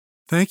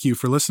Thank you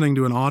for listening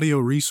to an audio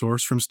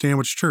resource from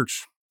Stanwich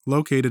Church,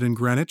 located in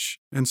Greenwich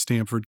and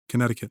Stamford,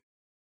 Connecticut.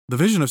 The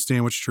vision of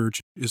Stanwich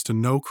Church is to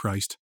know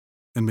Christ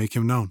and make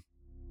him known.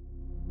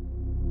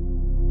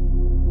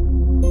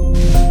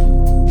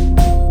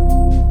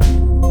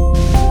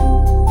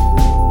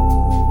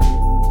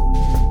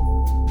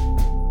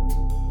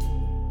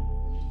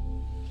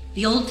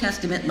 The Old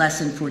Testament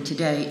lesson for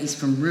today is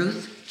from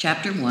Ruth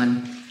chapter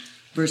 1,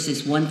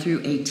 verses 1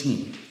 through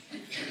 18.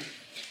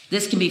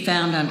 This can be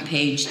found on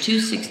page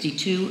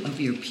 262 of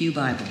your Pew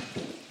Bible.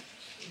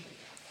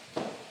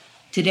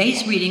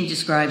 Today's reading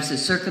describes the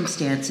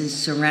circumstances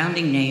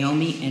surrounding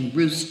Naomi and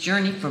Ruth's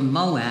journey from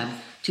Moab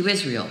to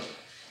Israel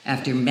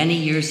after many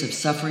years of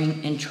suffering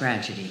and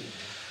tragedy.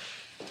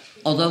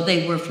 Although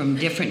they were from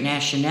different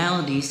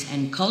nationalities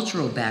and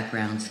cultural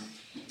backgrounds,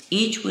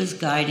 each was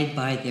guided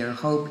by their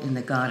hope in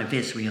the God of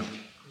Israel.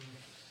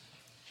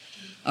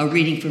 A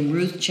reading from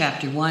Ruth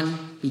chapter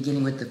 1,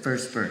 beginning with the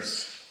first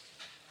verse.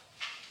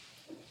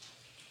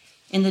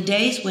 In the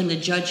days when the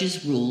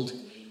judges ruled,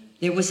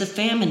 there was a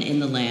famine in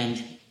the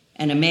land,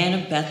 and a man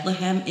of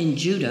Bethlehem in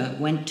Judah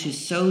went to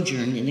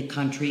sojourn in the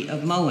country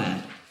of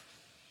Moab,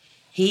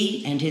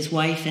 he and his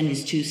wife and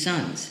his 2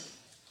 sons.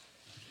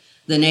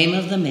 The name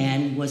of the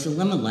man was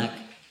Elimelech,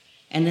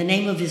 and the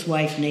name of his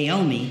wife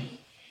Naomi,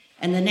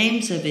 and the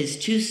names of his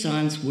 2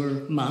 sons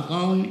were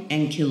Mahlon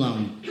and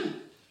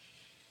Chilion.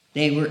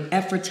 They were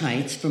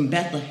Ephrathites from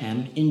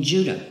Bethlehem in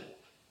Judah.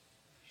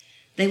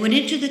 They went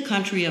into the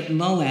country of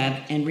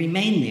Moab and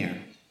remained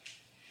there.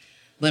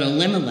 But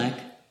Elimelech,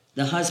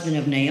 the husband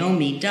of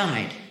Naomi,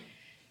 died,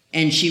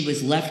 and she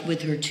was left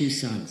with her 2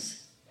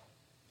 sons.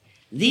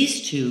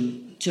 These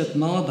 2 took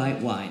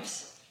Moabite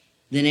wives.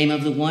 The name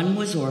of the one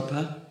was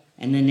Orpah,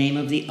 and the name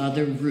of the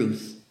other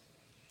Ruth.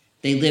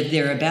 They lived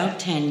there about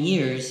 10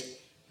 years,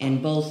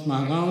 and both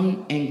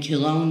Mahlon and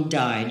Chilion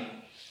died,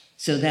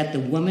 so that the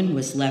woman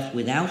was left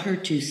without her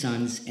 2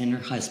 sons and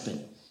her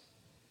husband.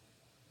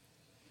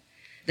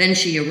 Then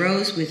she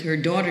arose with her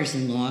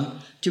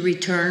daughters-in-law to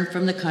return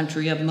from the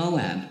country of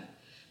Moab,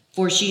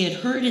 for she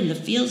had heard in the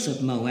fields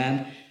of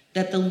Moab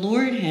that the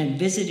Lord had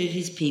visited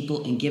his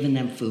people and given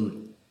them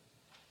food.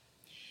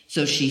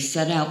 So she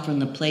set out from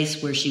the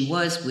place where she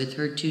was with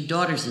her 2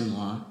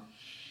 daughters-in-law,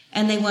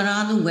 and they went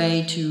on the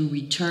way to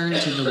return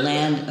to the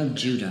land of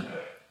Judah.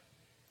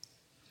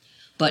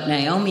 But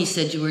Naomi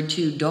said to her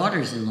 2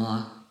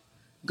 daughters-in-law,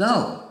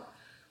 "Go,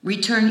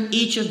 return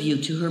each of you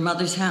to her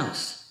mother's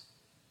house.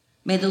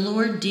 May the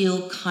Lord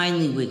deal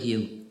kindly with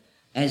you,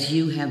 as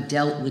you have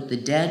dealt with the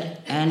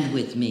dead and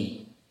with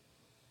me.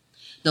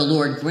 The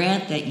Lord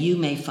grant that you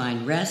may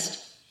find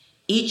rest,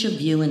 each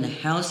of you in the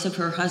house of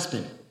her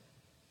husband."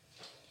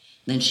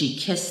 Then she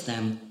kissed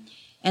them,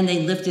 and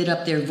they lifted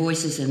up their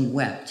voices and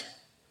wept.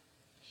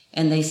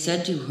 And they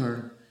said to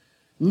her,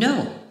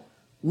 "No,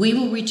 we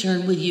will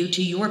return with you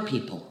to your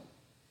people."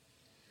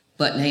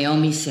 But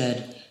Naomi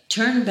said,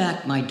 "Turn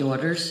back, my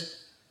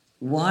daughters.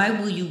 Why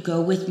will you go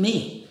with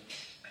me?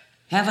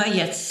 Have I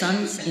yet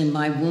sons in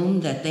my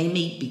womb that they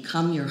may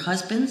become your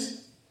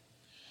husbands?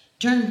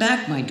 Turn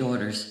back, my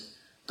daughters.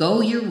 Go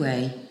your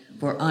way,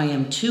 for I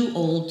am too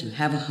old to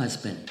have a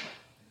husband.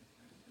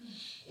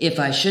 If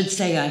I should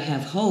say I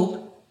have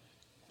hope,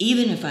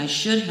 even if I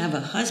should have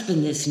a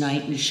husband this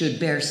night and should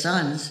bear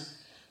sons,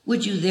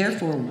 would you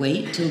therefore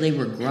wait till they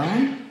were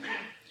grown?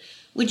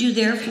 Would you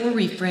therefore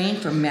refrain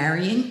from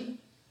marrying?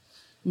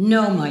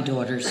 No, my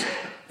daughters,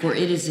 for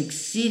it is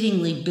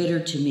exceedingly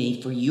bitter to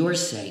me for your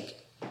sake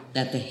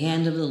that the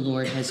hand of the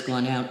Lord has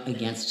gone out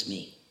against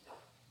me."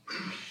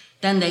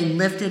 Then they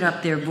lifted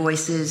up their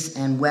voices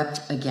and wept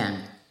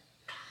again.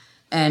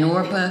 And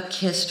Orpah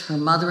kissed her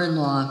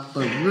mother-in-law,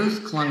 but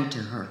Ruth clung to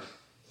her.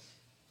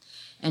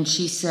 And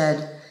she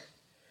said,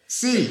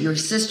 "See, your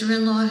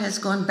sister-in-law has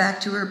gone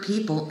back to her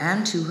people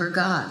and to her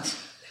gods.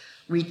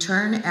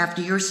 Return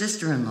after your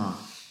sister-in-law."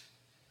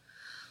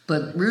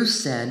 But Ruth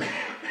said,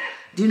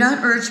 "Do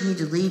not urge me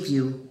to leave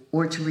you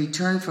or to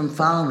return from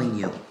following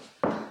you.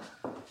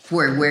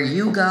 For where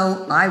you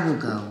go, I will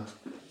go,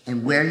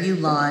 and where you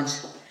lodge,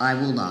 I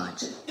will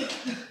lodge.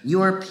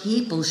 Your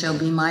people shall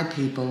be my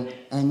people,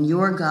 and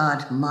your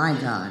God my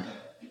God.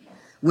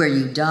 Where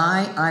you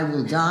die, I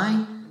will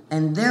die,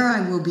 and there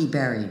I will be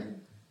buried.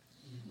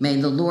 May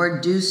the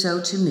Lord do so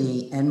to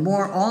me, and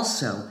more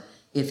also,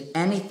 if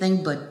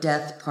anything but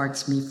death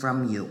parts me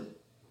from you."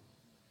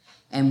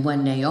 And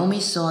when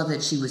Naomi saw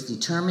that she was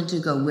determined to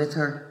go with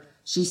her,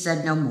 she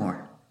said no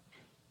more.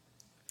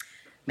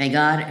 May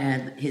God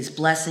add his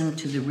blessing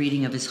to the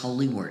reading of his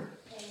holy word.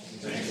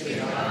 Thanks be to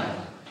God.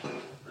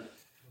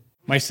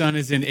 My son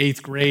is in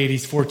 8th grade.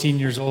 He's 14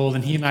 years old,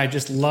 and he and I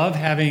just love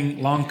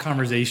having long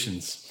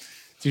conversations.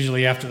 It's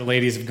usually after the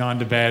ladies have gone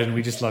to bed, and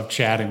we just love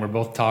chatting. We're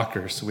both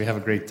talkers, so we have a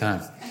great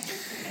time.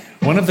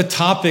 One of the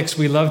topics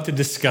we love to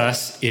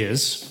discuss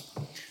is,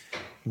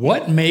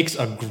 what makes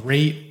a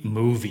great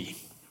movie?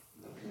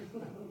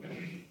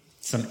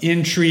 Some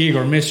intrigue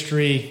or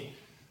mystery,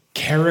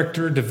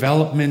 character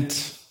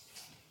development,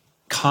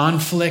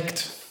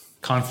 conflict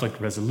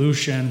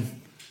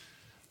resolution.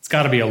 It's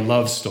got to be a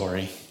love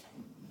story.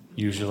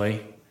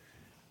 usually.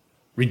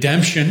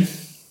 Redemption.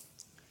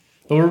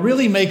 But what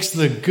really makes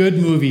the good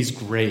movies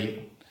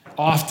great,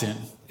 often,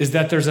 is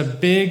that there's a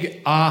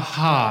big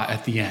aha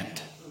at the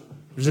end.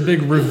 There's a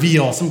big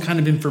reveal, some kind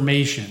of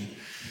information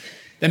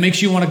that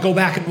makes you want to go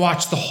back and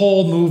watch the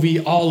whole movie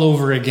all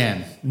over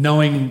again,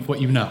 knowing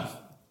what you know.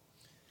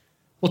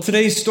 Well,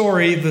 today's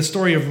story, the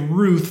story of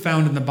Ruth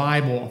found in the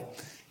Bible,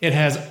 it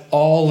has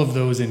all of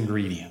those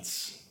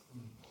ingredients.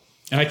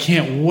 And I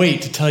can't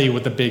wait to tell you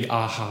what the big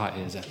aha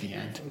is at the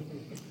end.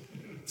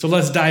 So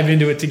let's dive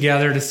into it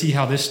together to see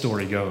how this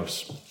story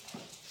goes.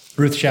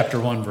 Ruth chapter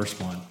 1, verse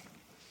 1.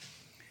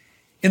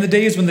 In the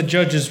days when the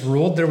judges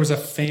ruled, there was a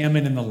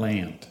famine in the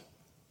land.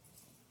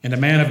 And a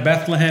man of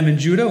Bethlehem in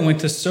Judah went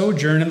to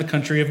sojourn in the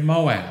country of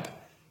Moab,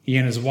 he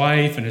and his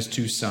wife and his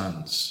 2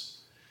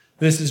 sons.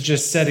 This is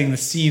just setting the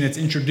scene. It's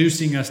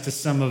introducing us to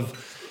some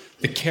of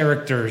the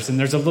characters. And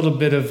there's a little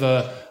bit of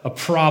a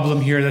problem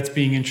here that's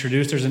being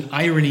introduced. There's an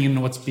irony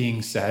in what's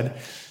being said.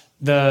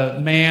 The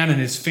man and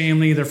his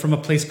family, they're from a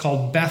place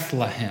called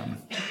Bethlehem.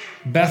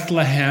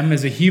 Bethlehem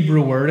is a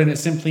Hebrew word, and it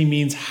simply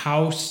means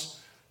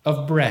house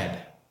of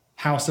bread.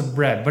 House of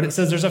bread. But it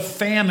says there's a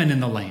famine in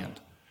the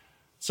land.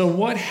 So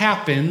what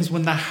happens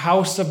when the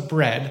house of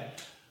bread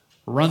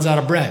runs out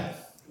of bread?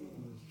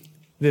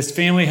 This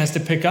family has to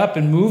pick up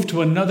and move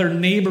to another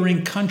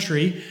neighboring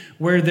country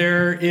where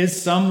there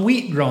is some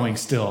wheat growing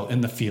still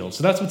in the field.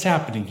 So that's what's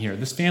happening here.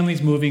 This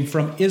family's moving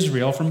from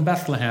Israel, from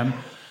Bethlehem,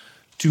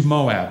 to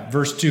Moab.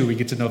 Verse 2, we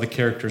get to know the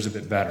characters a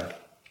bit better.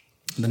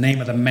 The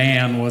name of the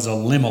man was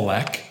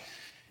Elimelech,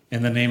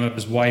 and the name of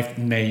his wife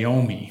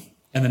Naomi.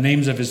 And the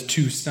names of his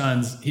 2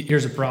 sons,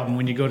 here's a problem.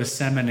 When you go to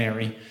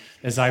seminary,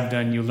 as I've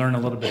done, you learn a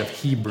little bit of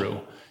Hebrew.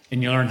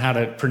 And you learn how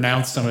to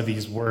pronounce some of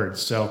these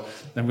words. So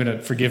I'm going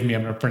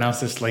to pronounce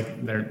this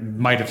like they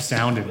might have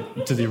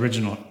sounded to the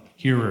original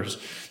hearers.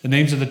 The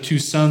names of the 2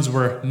 sons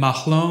were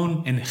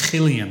Mahlon and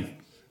Chilion.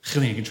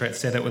 Chilion, you can try to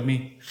say that with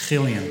me?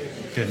 Chilion.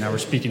 Good, now we're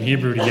speaking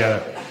Hebrew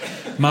together.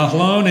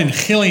 Mahlon and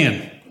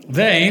Chilion.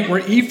 They were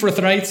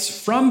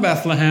Ephrathites from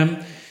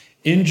Bethlehem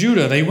in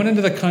Judah. They went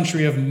into the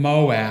country of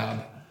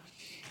Moab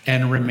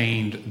and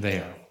remained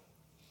there.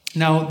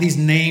 Now, these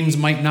names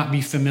might not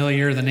be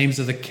familiar, the names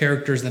of the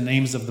characters, the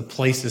names of the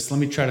places. Let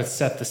me try to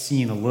set the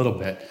scene a little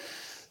bit.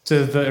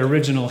 To the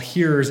original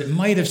hearers, it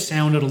might have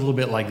sounded a little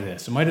bit like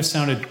this. It might have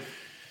sounded,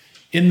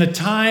 in the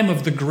time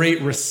of the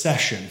Great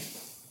Recession,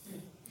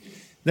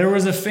 there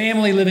was a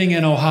family living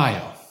in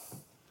Ohio,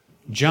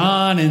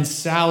 John and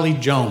Sally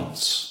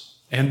Jones,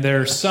 and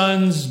their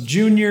sons,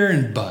 Junior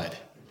and Bud.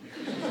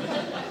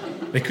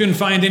 They couldn't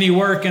find any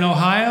work in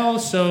Ohio,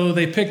 so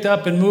they picked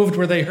up and moved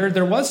where they heard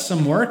there was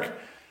some work.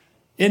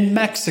 In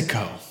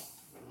Mexico.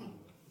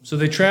 So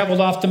they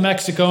traveled off to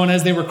Mexico, and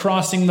as they were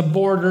crossing the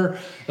border,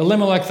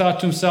 Elimelech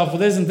thought to himself,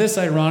 well, isn't this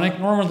ironic?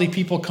 Normally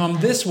people come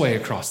this way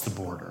across the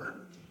border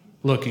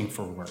looking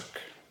for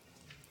work.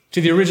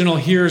 To the original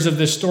hearers of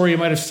this story, it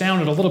might have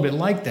sounded a little bit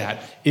like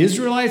that.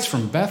 Israelites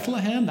from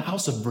Bethlehem, the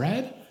house of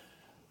bread,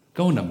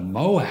 going to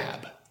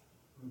Moab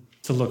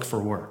to look for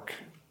work.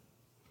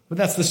 But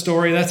that's the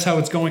story. That's how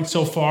it's going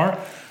so far.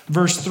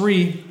 Verse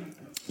 3,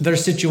 their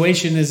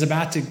situation is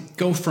about to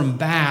go from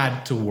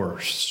bad to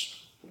worse.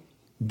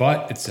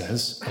 But, it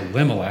says,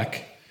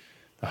 Elimelech,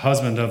 the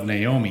husband of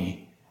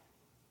Naomi,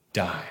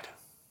 died.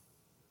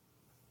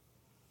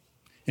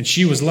 And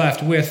she was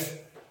left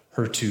with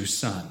her 2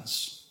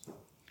 sons.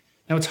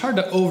 Now, it's hard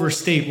to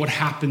overstate what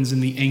happens in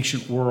the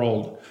ancient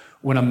world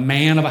when a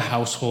man of a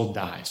household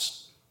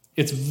dies.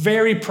 It's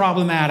very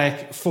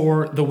problematic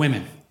for the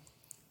women.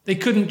 They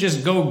couldn't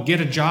just go get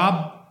a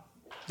job.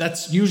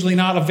 That's usually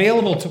not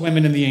available to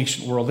women in the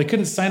ancient world. They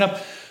couldn't sign up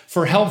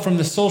for help from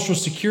the Social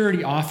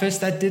Security office.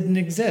 That didn't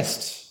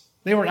exist.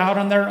 They were out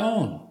on their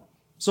own.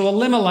 So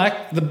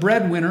Elimelech, the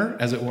breadwinner,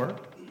 as it were,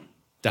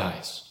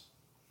 dies.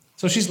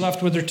 So she's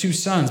left with her 2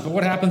 sons. But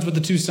what happens with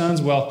the 2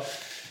 sons? Well,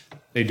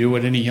 they do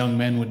what any young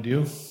men would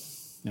do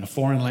in a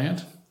foreign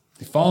land.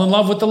 They fall in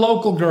love with the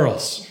local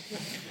girls.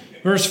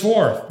 Verse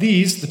 4,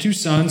 these, the 2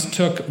 sons,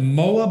 took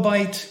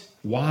Moabite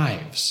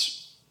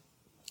wives.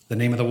 The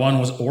name of the one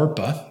was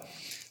Orpah.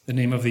 The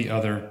name of the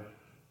other,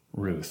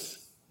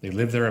 Ruth. They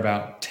lived there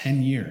about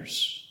 10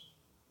 years.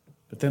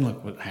 But then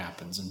look what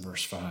happens in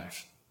verse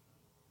 5.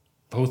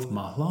 Both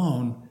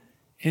Mahlon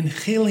and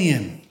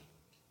Chilion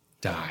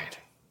died,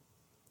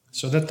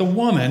 so that the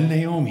woman,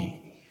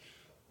 Naomi,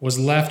 was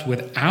left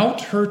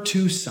without her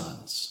 2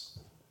 sons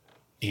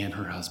and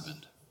her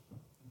husband.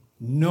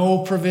 No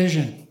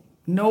provision,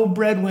 no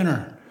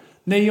breadwinner.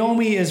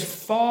 Naomi is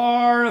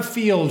far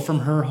afield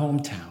from her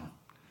hometown.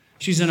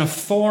 She's in a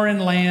foreign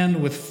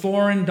land with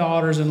foreign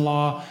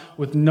daughters-in-law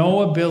with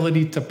no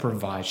ability to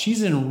provide.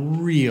 She's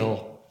in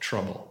real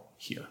trouble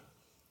here.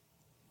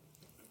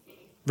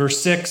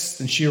 Verse 6,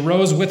 and she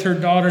arose with her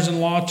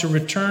daughters-in-law to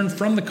return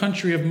from the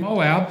country of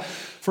Moab,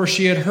 for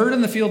she had heard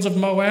in the fields of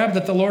Moab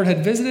that the Lord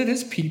had visited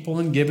his people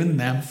and given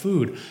them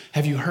food.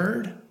 Have you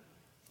heard?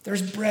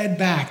 There's bread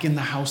back in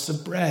the house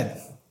of bread.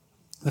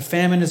 The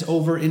famine is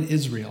over in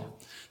Israel.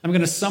 I'm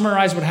going to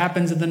summarize what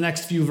happens in the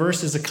next few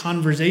verses. A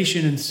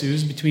conversation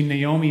ensues between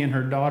Naomi and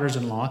her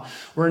daughters-in-law,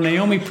 where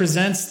Naomi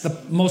presents the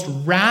most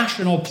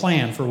rational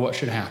plan for what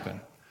should happen.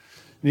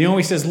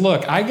 Naomi says,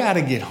 look, I got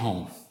to get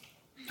home.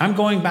 I'm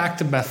going back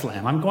to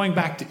Bethlehem. I'm going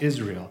back to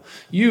Israel.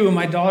 You,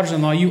 my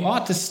daughters-in-law, you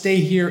ought to stay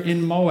here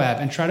in Moab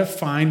and try to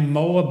find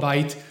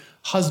Moabite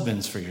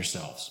husbands for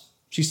yourselves.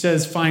 She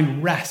says,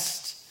 find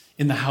rest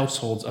in the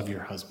households of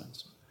your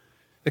husbands.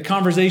 The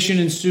conversation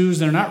ensues.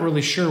 They're not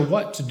really sure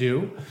what to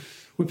do.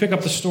 We pick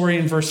up the story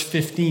in verse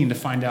 15 to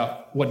find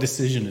out what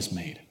decision is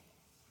made.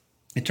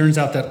 It turns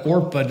out that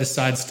Orpah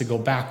decides to go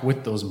back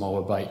with those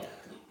Moabite,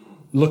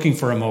 looking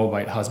for a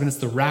Moabite husband. It's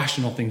the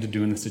rational thing to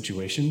do in the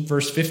situation.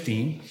 Verse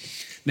 15,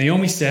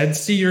 Naomi said,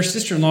 see, your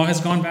sister-in-law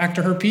has gone back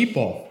to her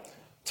people,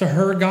 to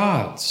her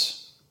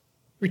gods.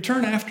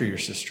 Return after your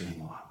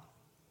sister-in-law.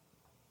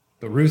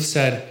 But Ruth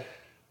said,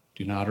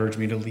 do not urge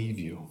me to leave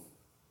you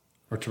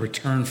or to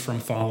return from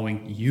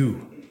following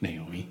you,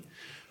 Naomi.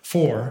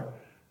 For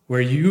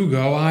where you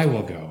go, I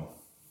will go.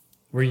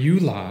 Where you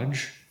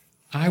lodge,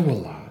 I will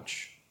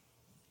lodge.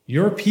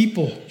 Your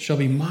people shall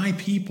be my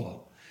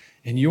people,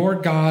 and your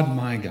God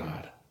my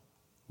God.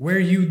 Where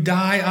you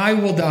die, I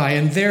will die,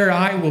 and there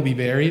I will be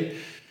buried.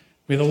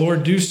 May the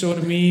Lord do so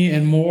to me,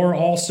 and more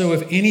also,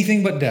 if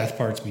anything but death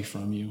parts me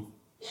from you.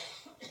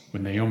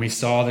 When Naomi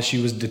saw that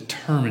she was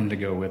determined to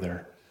go with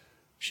her,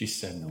 she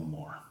said no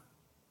more.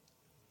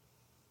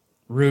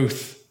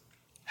 Ruth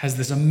has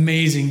this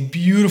amazing,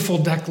 beautiful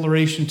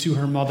declaration to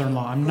her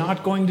mother-in-law. I'm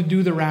not going to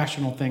do the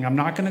rational thing. I'm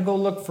not going to go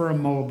look for a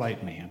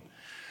Moabite man.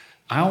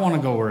 I want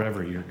to go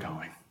wherever you're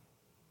going.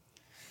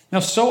 Now,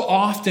 so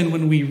often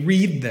when we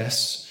read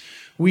this,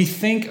 we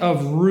think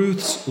of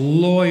Ruth's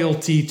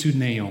loyalty to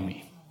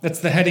Naomi. That's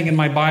the heading in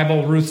my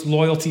Bible, Ruth's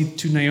loyalty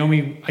to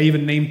Naomi. I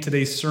even named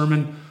today's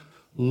sermon,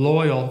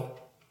 Loyal.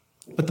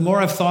 But the more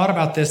I've thought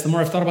about this, the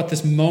more I've thought about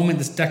this moment,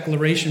 this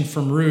declaration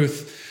from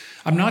Ruth,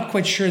 I'm not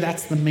quite sure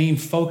that's the main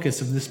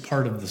focus of this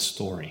part of the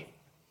story.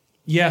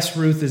 Yes,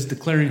 Ruth is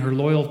declaring her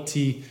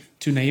loyalty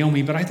to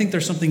Naomi, but I think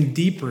there's something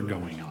deeper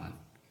going on.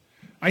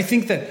 I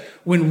think that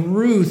when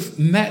Ruth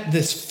met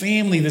this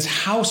family, this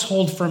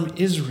household from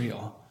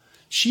Israel,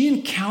 she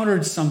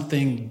encountered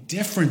something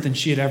different than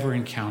she had ever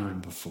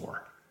encountered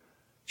before.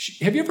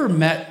 Have you ever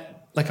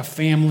met like a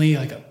family,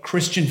 like a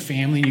Christian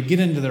family, and you get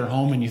into their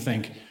home and you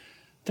think,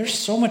 there's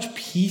so much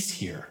peace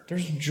here.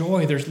 There's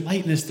joy, there's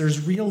lightness,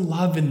 there's real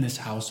love in this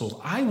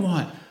household. I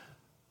want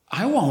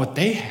what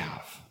they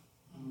have.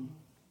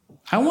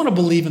 I want to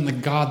believe in the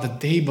God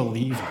that they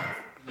believe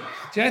in.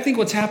 See, I think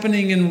what's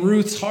happening in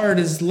Ruth's heart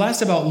is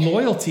less about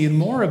loyalty and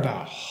more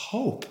about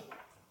hope.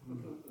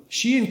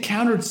 She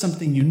encountered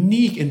something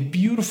unique and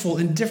beautiful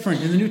and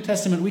different. In the New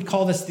Testament, we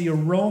call this the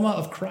aroma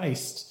of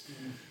Christ.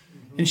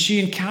 And she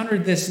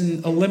encountered this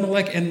in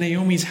Elimelech and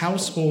Naomi's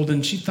household,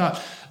 and she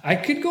thought, I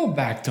could go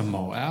back to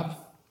Moab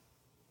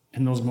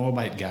and those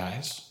Moabite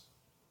guys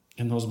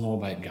and those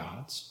Moabite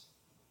gods.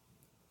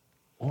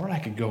 Or I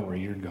could go where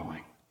you're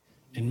going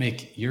and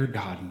make your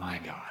God my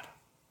God.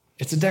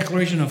 It's a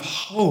declaration of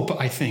hope,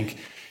 I think,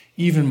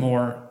 even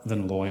more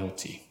than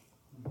loyalty.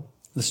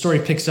 The story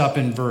picks up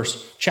in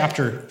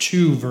chapter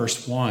 2,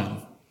 verse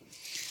 1.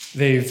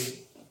 They've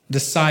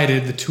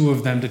decided, the two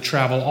of them, to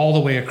travel all the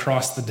way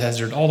across the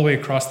desert, all the way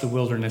across the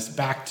wilderness,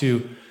 back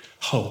to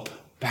hope,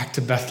 back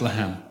to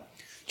Bethlehem.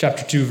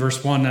 Chapter 2,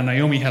 verse 1, now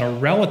Naomi had a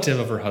relative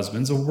of her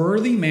husband's, a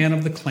worthy man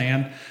of the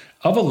clan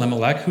of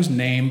Elimelech, whose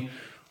name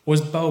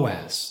was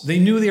Boaz. They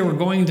knew they were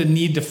going to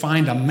need to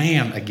find a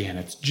man again.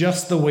 It's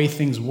just the way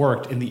things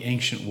worked in the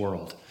ancient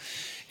world.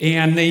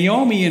 And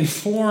Naomi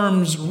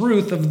informs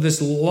Ruth of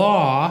this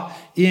law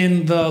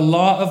in the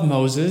law of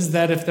Moses,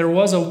 that if there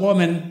was a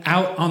woman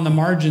out on the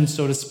margins,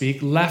 so to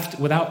speak, left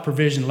without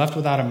provision, left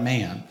without a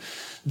man,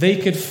 they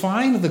could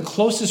find the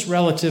closest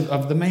relative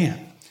of the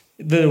man.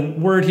 The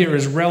word here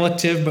is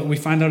relative, but we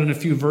find out in a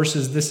few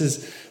verses this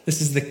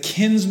is the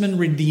kinsman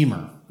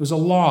redeemer. It was a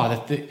law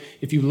that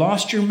if you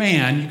lost your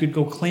man, you could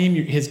go claim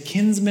his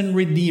kinsman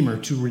redeemer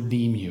to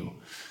redeem you.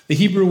 The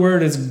Hebrew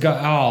word is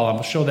ga'al.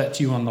 I'll show that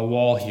to you on the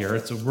wall here.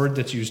 It's a word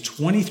that's used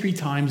 23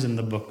 times in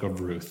the book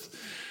of Ruth.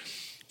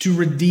 To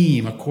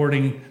redeem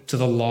according to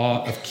the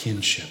law of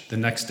kinship, the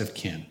next of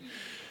kin.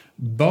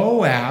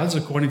 Boaz,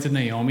 according to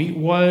Naomi,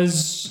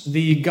 was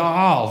the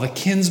ga'al, the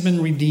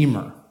kinsman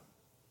redeemer.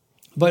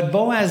 But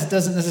Boaz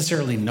doesn't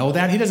necessarily know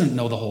that. He doesn't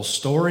know the whole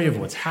story of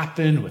what's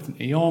happened with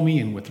Naomi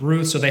and with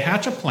Ruth. So they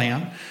hatch a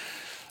plan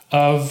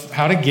of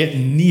how to get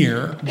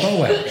near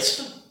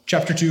Boaz.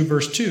 Chapter 2,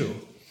 verse 2.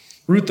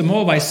 Ruth the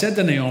Moabite said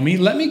to Naomi,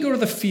 let me go to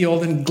the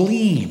field and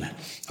glean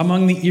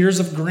among the ears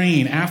of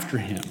grain after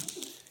him,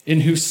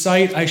 in whose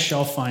sight I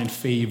shall find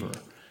favor.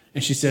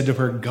 And she said to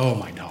her, go,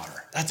 my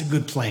daughter. That's a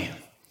good plan.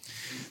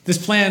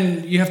 This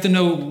plan, you have to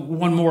know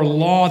one more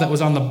law that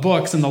was on the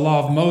books in the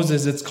law of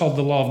Moses. It's called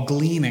the law of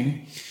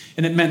gleaning.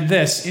 And it meant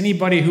this: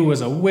 anybody who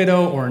was a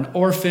widow or an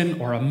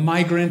orphan or a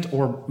migrant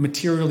or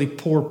materially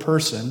poor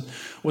person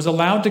was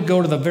allowed to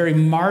go to the very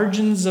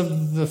margins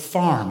of the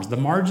farms, the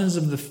margins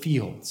of the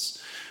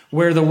fields,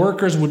 where the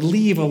workers would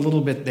leave a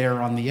little bit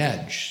there on the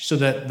edge so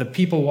that the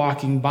people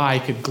walking by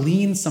could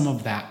glean some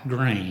of that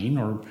grain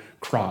or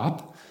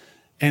crop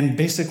and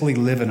basically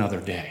live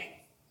another day.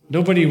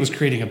 Nobody was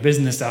creating a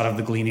business out of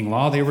the gleaning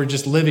law. They were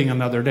just living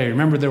another day.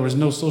 Remember, there was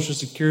no Social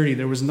Security.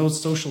 There was no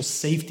social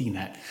safety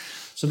net.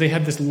 So they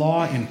had this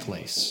law in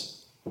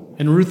place.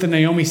 And Ruth and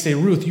Naomi say,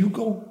 Ruth, you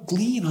go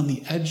glean on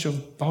the edge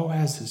of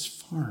Boaz's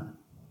farm.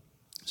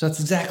 So that's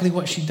exactly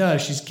what she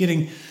does. She's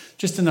getting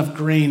just enough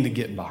grain to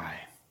get by.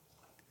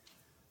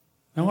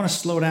 I want to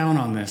slow down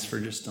on this for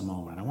just a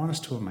moment. I want us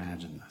to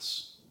imagine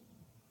this.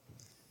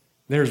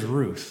 There's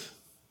Ruth,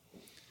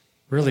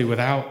 really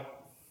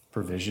without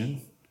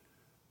provision,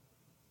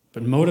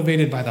 but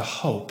motivated by the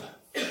hope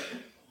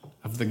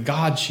of the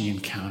God she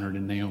encountered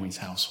in Naomi's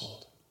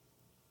household.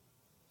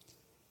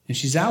 And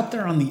she's out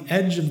there on the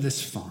edge of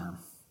this farm.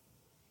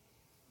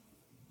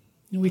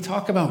 We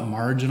talk about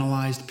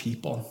marginalized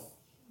people.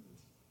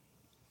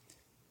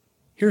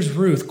 Here's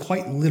Ruth,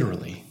 quite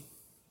literally,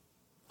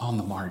 on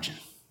the margin.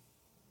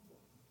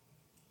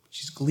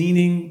 She's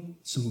gleaning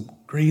some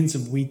grains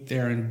of wheat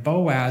there, and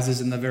Boaz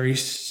is in the very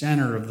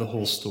center of the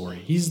whole story.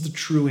 He's the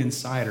true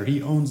insider.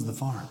 He owns the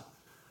farm.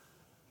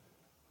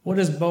 What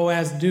does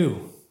Boaz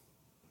do?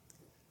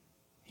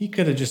 He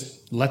could have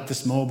just let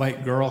this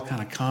Moabite girl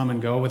kind of come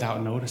and go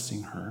without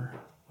noticing her.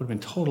 Would have been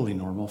totally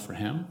normal for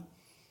him.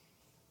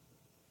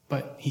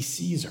 But he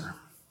sees her.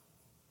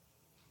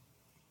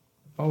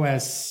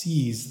 Boaz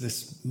sees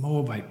this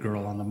Moabite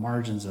girl on the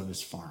margins of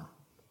his farm.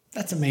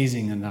 That's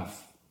amazing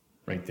enough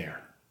right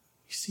there.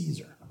 He sees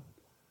her.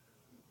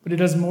 But he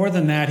does more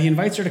than that. He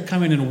invites her to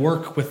come in and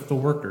work with the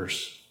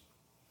workers.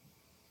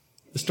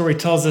 The story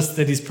tells us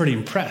that he's pretty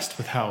impressed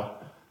with how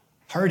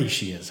hardy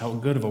she is, how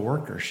good of a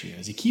worker she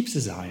is. He keeps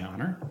his eye on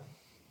her.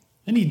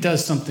 Then he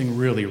does something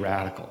really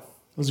radical.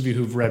 Those of you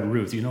who've read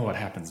Ruth, you know what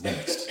happens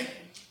next.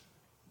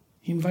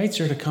 He invites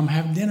her to come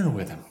have dinner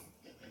with him.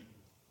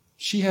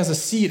 She has a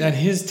seat at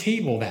his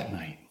table that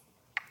night.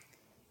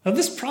 Now,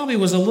 this probably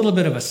was a little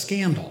bit of a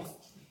scandal.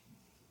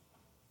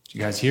 Did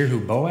you guys hear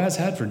who Boaz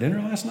had for dinner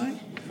last night?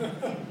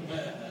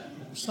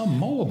 Some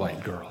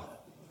Moabite girl.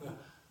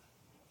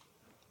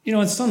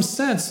 In some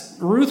sense,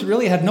 Ruth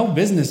really had no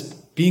business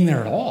being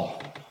there at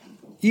all,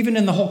 even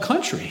in the whole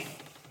country.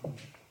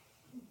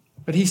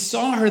 But he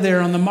saw her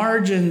there on the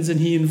margins, and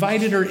he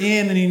invited her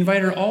in, and he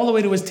invited her all the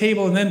way to his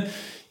table. And then,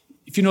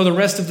 if you know the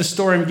rest of the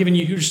story, I'm giving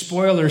you huge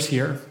spoilers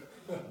here.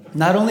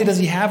 Not only does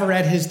he have her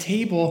at his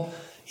table,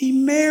 he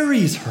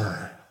marries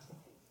her.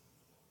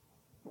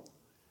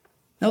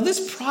 Now,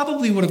 this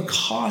probably would have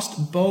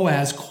cost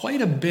Boaz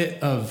quite a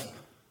bit of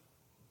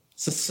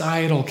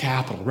societal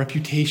capital,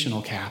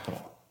 reputational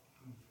capital.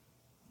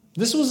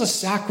 This was a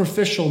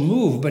sacrificial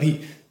move, but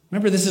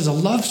remember, this is a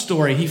love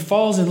story. He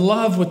falls in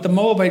love with the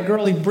Moabite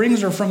girl. He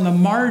brings her from the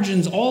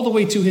margins all the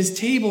way to his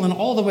table and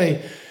all the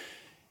way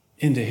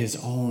into his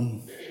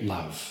own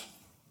love.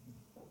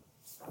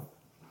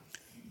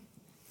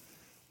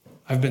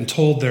 I've been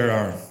told there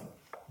are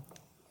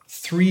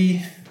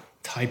 3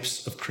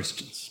 types of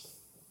Christians.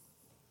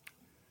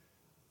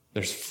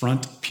 There's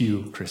front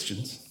pew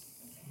Christians.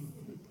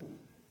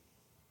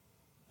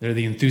 They're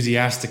the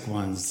enthusiastic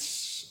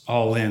ones,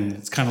 all in.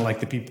 It's kind of like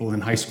the people in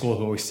high school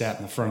who always sat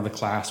in the front of the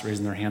class,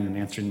 raising their hand and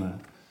answering the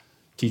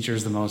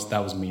teachers the most.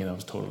 That was me. That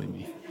was totally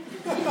me.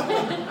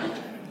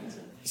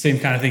 Same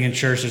kind of thing in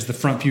church. There's the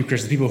front pew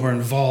Christians, people who are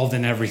involved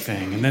in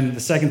everything. And then the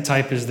second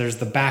type is there's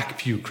the back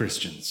pew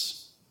Christians.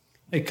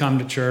 They come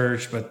to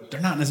church, but they're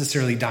not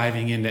necessarily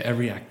diving into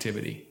every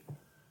activity.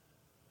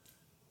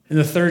 And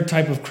the third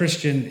type of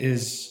Christian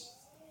is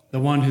the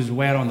one who's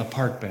way out on the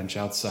park bench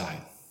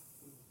outside,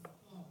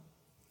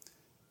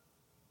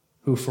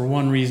 who for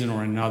one reason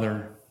or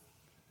another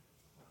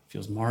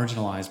feels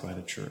marginalized by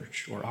the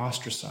church or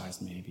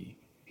ostracized maybe,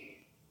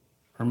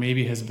 or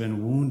maybe has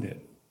been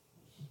wounded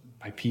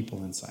by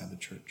people inside the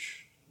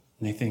church.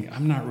 And they think,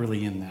 I'm not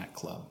really in that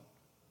club.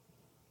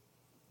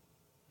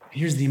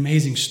 Here's the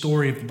amazing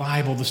story of the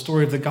Bible. The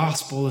story of the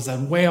gospel is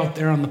that way out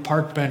there on the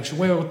park bench,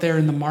 way out there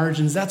in the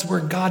margins, that's where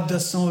God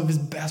does some of his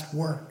best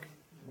work.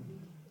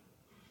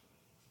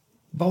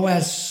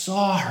 Boaz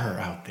saw her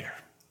out there,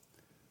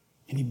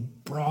 and he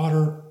brought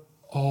her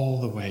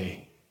all the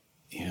way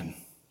in.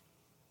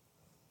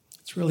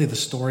 It's really the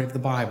story of the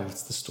Bible.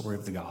 It's the story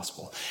of the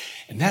gospel.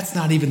 And that's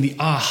not even the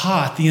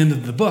aha at the end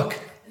of the book.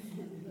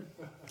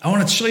 I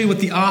want to show you what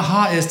the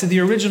aha is to the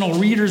original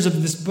readers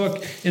of this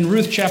book in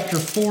Ruth chapter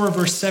 4,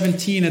 verse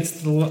 17.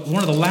 It's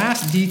one of the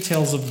last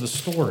details of the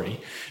story.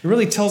 It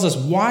really tells us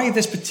why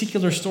this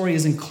particular story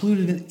is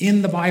included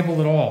in the Bible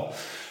at all.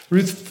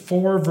 Ruth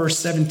 4, verse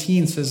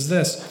 17 says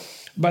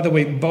this. By the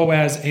way,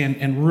 Boaz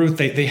and Ruth,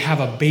 they have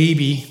a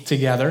baby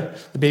together.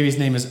 The baby's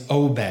name is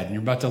Obed, and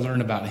you're about to learn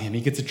about him.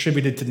 He gets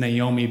attributed to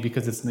Naomi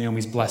because it's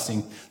Naomi's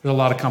blessing. There's a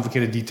lot of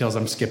complicated details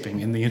I'm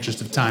skipping in the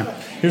interest of time.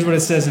 Here's what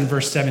it says in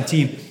verse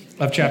 17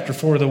 of chapter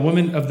 4. The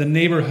woman of the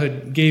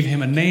neighborhood gave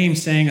him a name,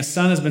 saying, a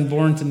son has been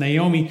born to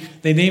Naomi.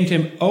 They named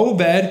him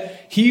Obed.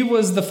 He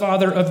was the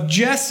father of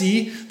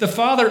Jesse, the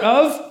father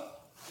of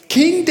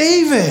King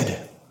David.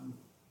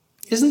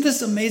 Isn't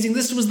this amazing?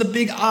 This was the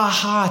big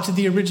aha to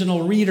the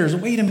original readers.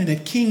 Wait a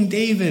minute, King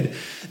David,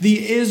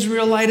 the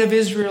Israelite of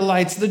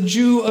Israelites, the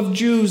Jew of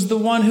Jews, the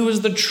one who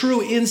is the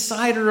true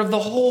insider of the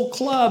whole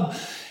club.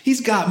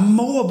 He's got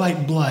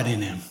Moabite blood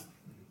in him.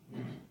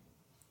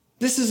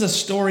 This is a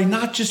story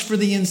not just for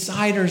the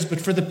insiders,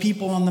 but for the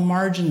people on the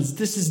margins.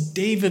 This is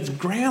David's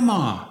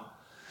grandma.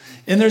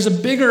 And there's a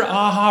bigger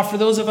aha for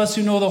those of us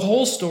who know the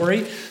whole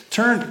story.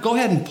 Go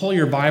ahead and pull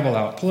your Bible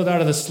out. Pull it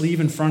out of the sleeve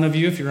in front of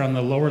you if you're on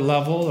the lower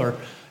level, or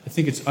I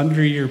think it's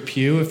under your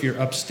pew if you're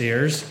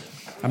upstairs.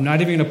 I'm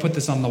not even going to put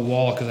this on the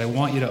wall because I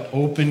want you to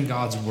open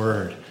God's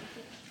word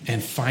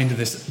and find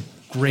this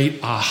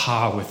great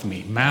aha with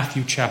me.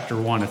 Matthew chapter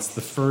 1. It's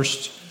the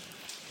first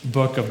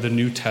book of the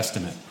New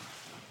Testament.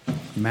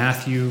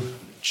 Matthew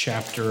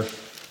chapter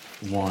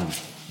 1.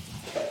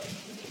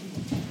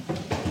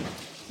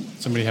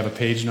 Somebody have a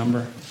page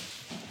number?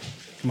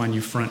 Come on, you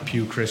front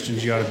pew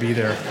Christians, you ought to be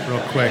there real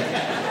quick.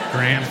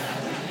 Graham,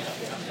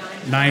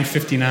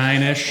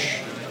 959-ish.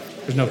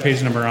 There's no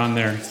page number on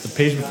there. It's the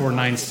page before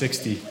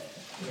 960.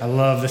 I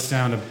love the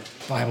sound of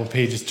Bible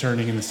pages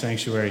turning in the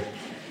sanctuary.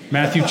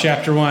 Matthew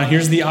chapter 1.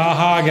 Here's the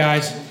aha,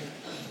 guys.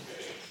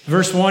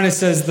 Verse 1, it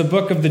says, the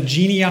book of the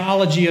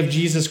genealogy of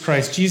Jesus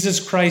Christ. Jesus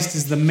Christ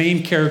is the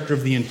main character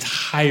of the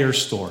entire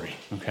story,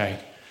 okay?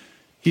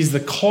 He's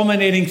the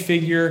culminating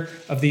figure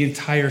of the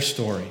entire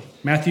story.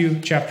 Matthew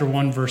chapter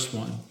 1, verse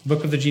 1.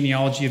 Book of the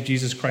genealogy of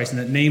Jesus Christ.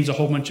 And it names a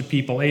whole bunch of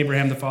people.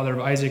 Abraham, the father of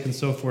Isaac, and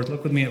so forth.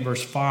 Look with me at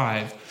verse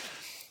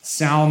 5.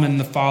 Salmon,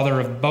 the father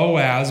of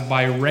Boaz,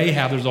 by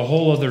Rahab. There's a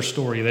whole other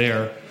story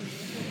there.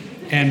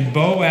 And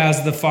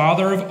Boaz, the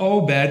father of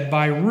Obed,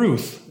 by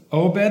Ruth.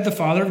 Obed, the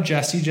father of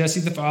Jesse. Jesse,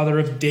 the father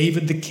of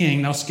David the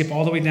king. Now skip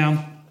all the way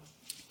down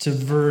to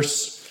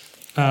verse...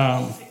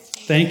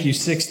 Thank you,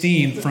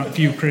 16, front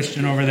pew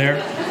Christian over there.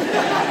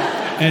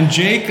 And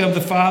Jacob,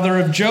 the father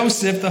of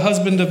Joseph, the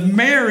husband of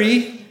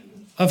Mary,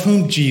 of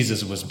whom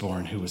Jesus was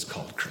born, who was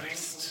called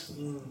Christ.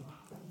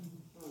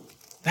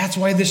 That's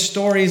why this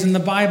story is in the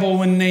Bible.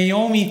 When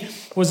Naomi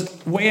was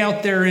way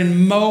out there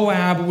in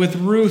Moab with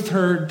Ruth,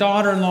 her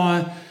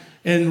daughter-in-law,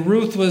 and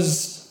Ruth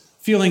was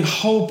feeling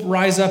hope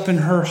rise up in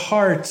her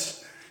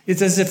heart,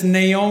 it's as if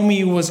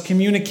Naomi was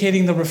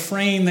communicating the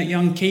refrain that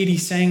young Katie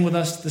sang with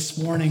us this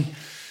morning.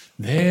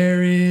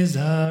 There is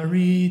a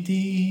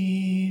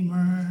Redeemer.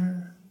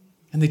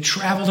 And they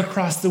traveled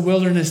across the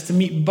wilderness to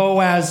meet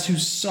Boaz, who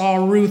saw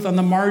Ruth on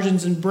the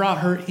margins and brought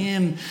her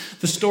in.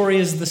 The story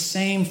is the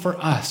same for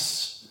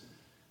us.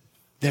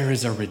 There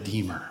is a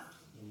Redeemer.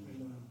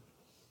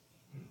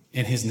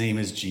 And his name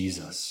is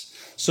Jesus.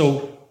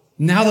 So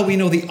now that we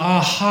know the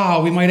aha,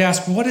 we might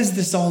ask, what does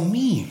this all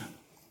mean?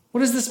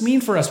 What does this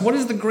mean for us? What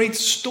is the great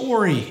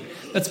story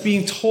that's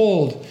being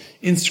told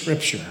in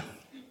Scripture?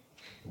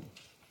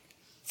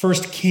 1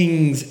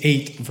 Kings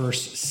 8,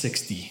 verse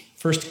 60.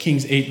 1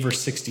 Kings 8, verse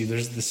 60.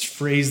 There's this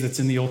phrase that's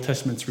in the Old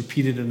Testament. It's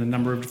repeated in a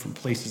number of different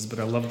places, but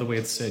I love the way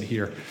it's said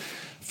here.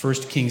 1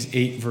 Kings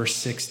 8, verse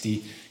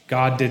 60.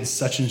 God did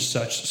such and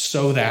such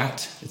so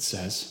that, it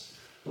says,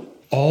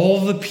 all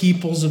the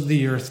peoples of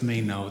the earth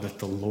may know that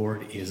the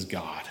Lord is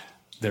God.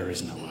 There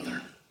is no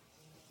other.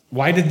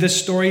 Why did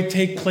this story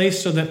take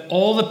place? So that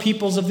all the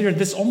peoples of the earth,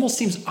 this almost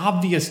seems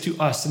obvious to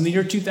us. In the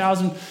year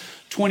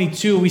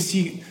 2022, we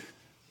see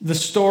the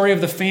story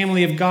of the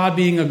family of God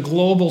being a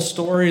global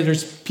story.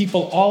 There's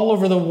people all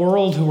over the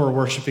world who are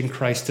worshiping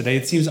Christ today.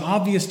 It seems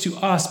obvious to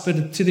us,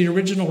 but to the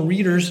original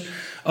readers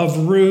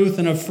of Ruth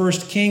and of 1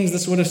 Kings,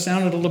 this would have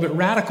sounded a little bit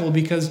radical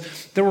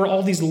because there were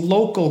all these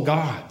local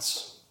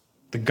gods.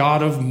 The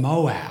god of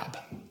Moab,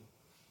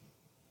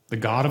 the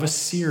god of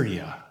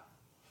Assyria,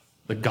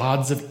 the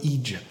gods of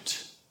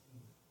Egypt.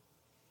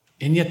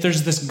 And yet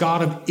there's this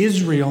God of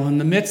Israel in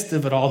the midst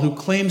of it all who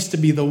claims to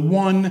be the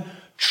one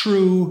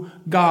true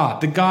God,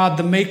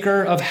 the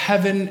maker of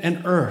heaven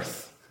and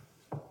earth,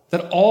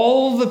 that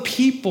all the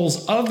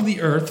peoples of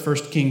the earth, 1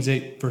 Kings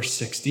 8, verse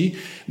 60,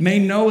 may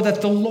know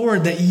that the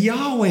Lord, that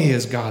Yahweh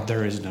is God,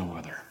 there is no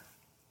other.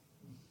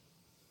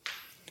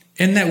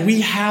 And that we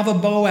have a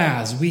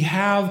Boaz, we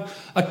have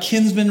a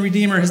kinsman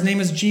redeemer, his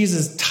name is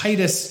Jesus.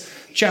 Titus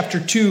chapter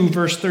 2,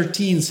 verse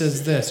 13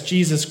 says this,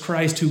 Jesus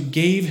Christ who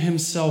gave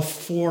himself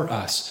for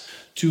us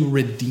to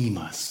redeem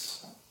us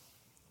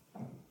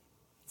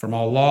from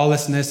all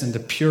lawlessness and to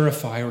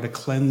purify or to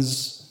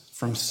cleanse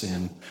from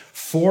sin,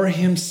 for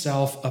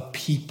himself a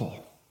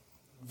people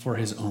for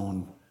his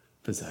own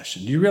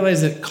possession. Do you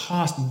realize it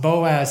cost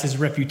Boaz his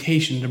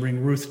reputation to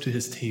bring Ruth to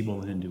his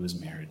table and into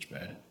his marriage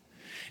bed?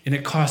 And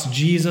it cost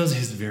Jesus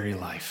his very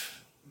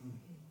life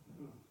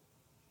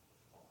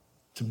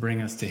to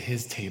bring us to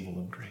his table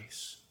of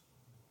grace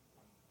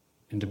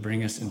and to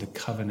bring us into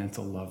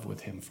covenantal love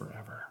with him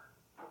forever.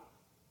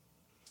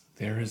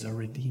 There is a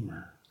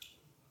Redeemer,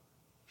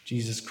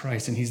 Jesus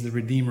Christ, and he's the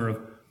Redeemer of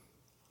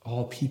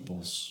all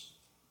peoples.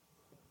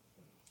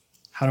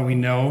 How do we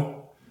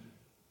know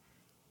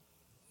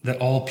that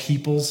all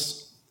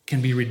peoples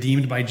can be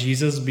redeemed by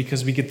Jesus?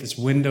 Because we get this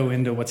window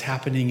into what's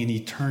happening in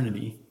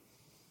eternity.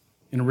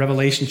 In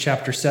Revelation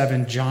chapter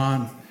 7,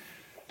 John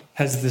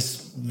has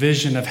this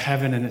vision of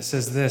heaven, and it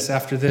says this: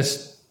 after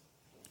this,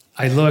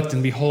 I looked,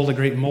 and behold, a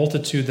great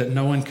multitude that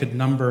no one could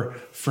number,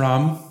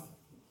 from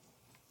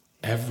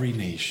every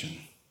nation,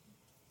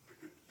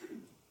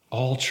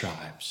 all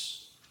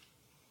tribes,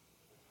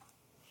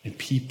 and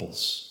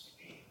peoples,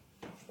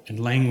 and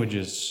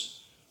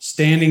languages,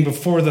 standing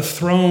before the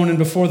throne and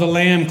before the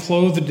Lamb,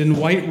 clothed in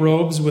white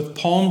robes with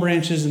palm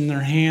branches in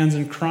their hands,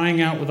 and crying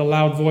out with a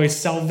loud voice,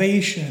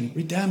 salvation,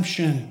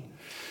 redemption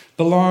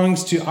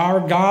belongs to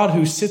our God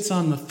who sits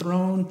on the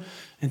throne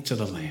and to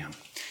the Lamb.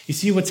 You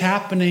see, what's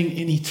happening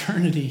in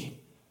eternity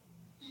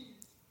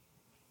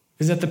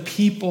is that the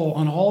people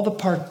on all the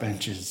park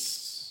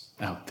benches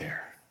out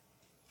there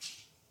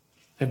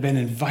have been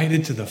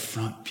invited to the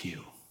front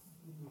pew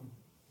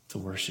to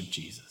worship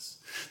Jesus.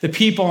 The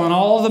people on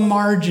all the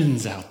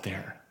margins out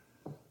there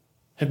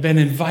have been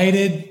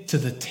invited to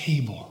the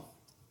table,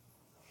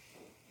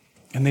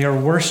 and they are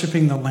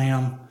worshiping the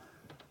Lamb,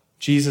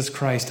 Jesus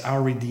Christ,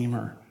 our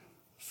Redeemer,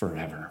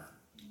 forever.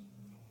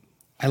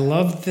 I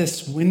love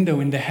this window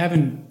into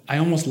heaven. I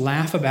almost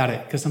laugh about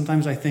it because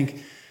sometimes I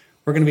think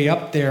we're going to be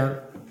up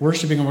there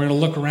worshiping and we're going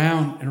to look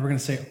around and we're going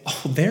to say,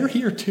 oh, they're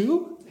here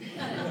too?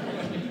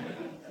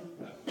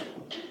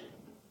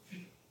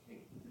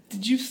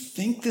 Did you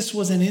think this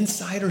was an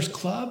insider's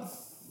club?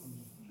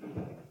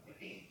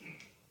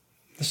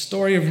 The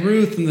story of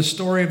Ruth and the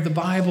story of the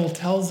Bible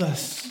tells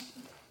us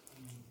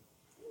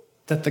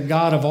that the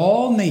God of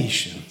all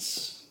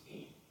nations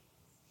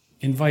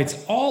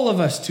invites all of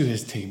us to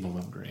his table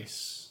of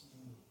grace.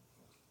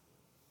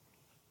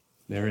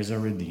 There is a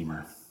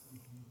Redeemer,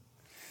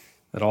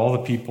 that all the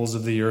peoples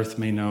of the earth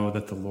may know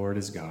that the Lord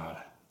is God.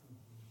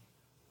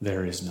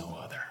 There is no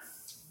other.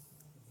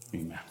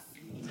 Amen.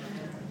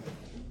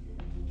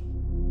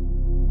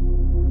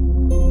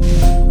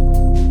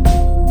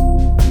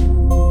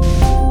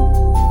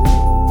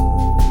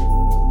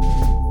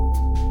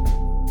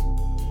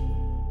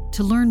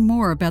 To learn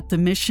more about the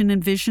mission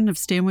and vision of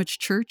Stanwich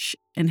Church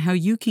and how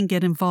you can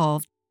get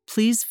involved,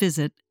 please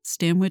visit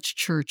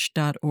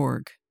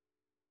stanwichchurch.org.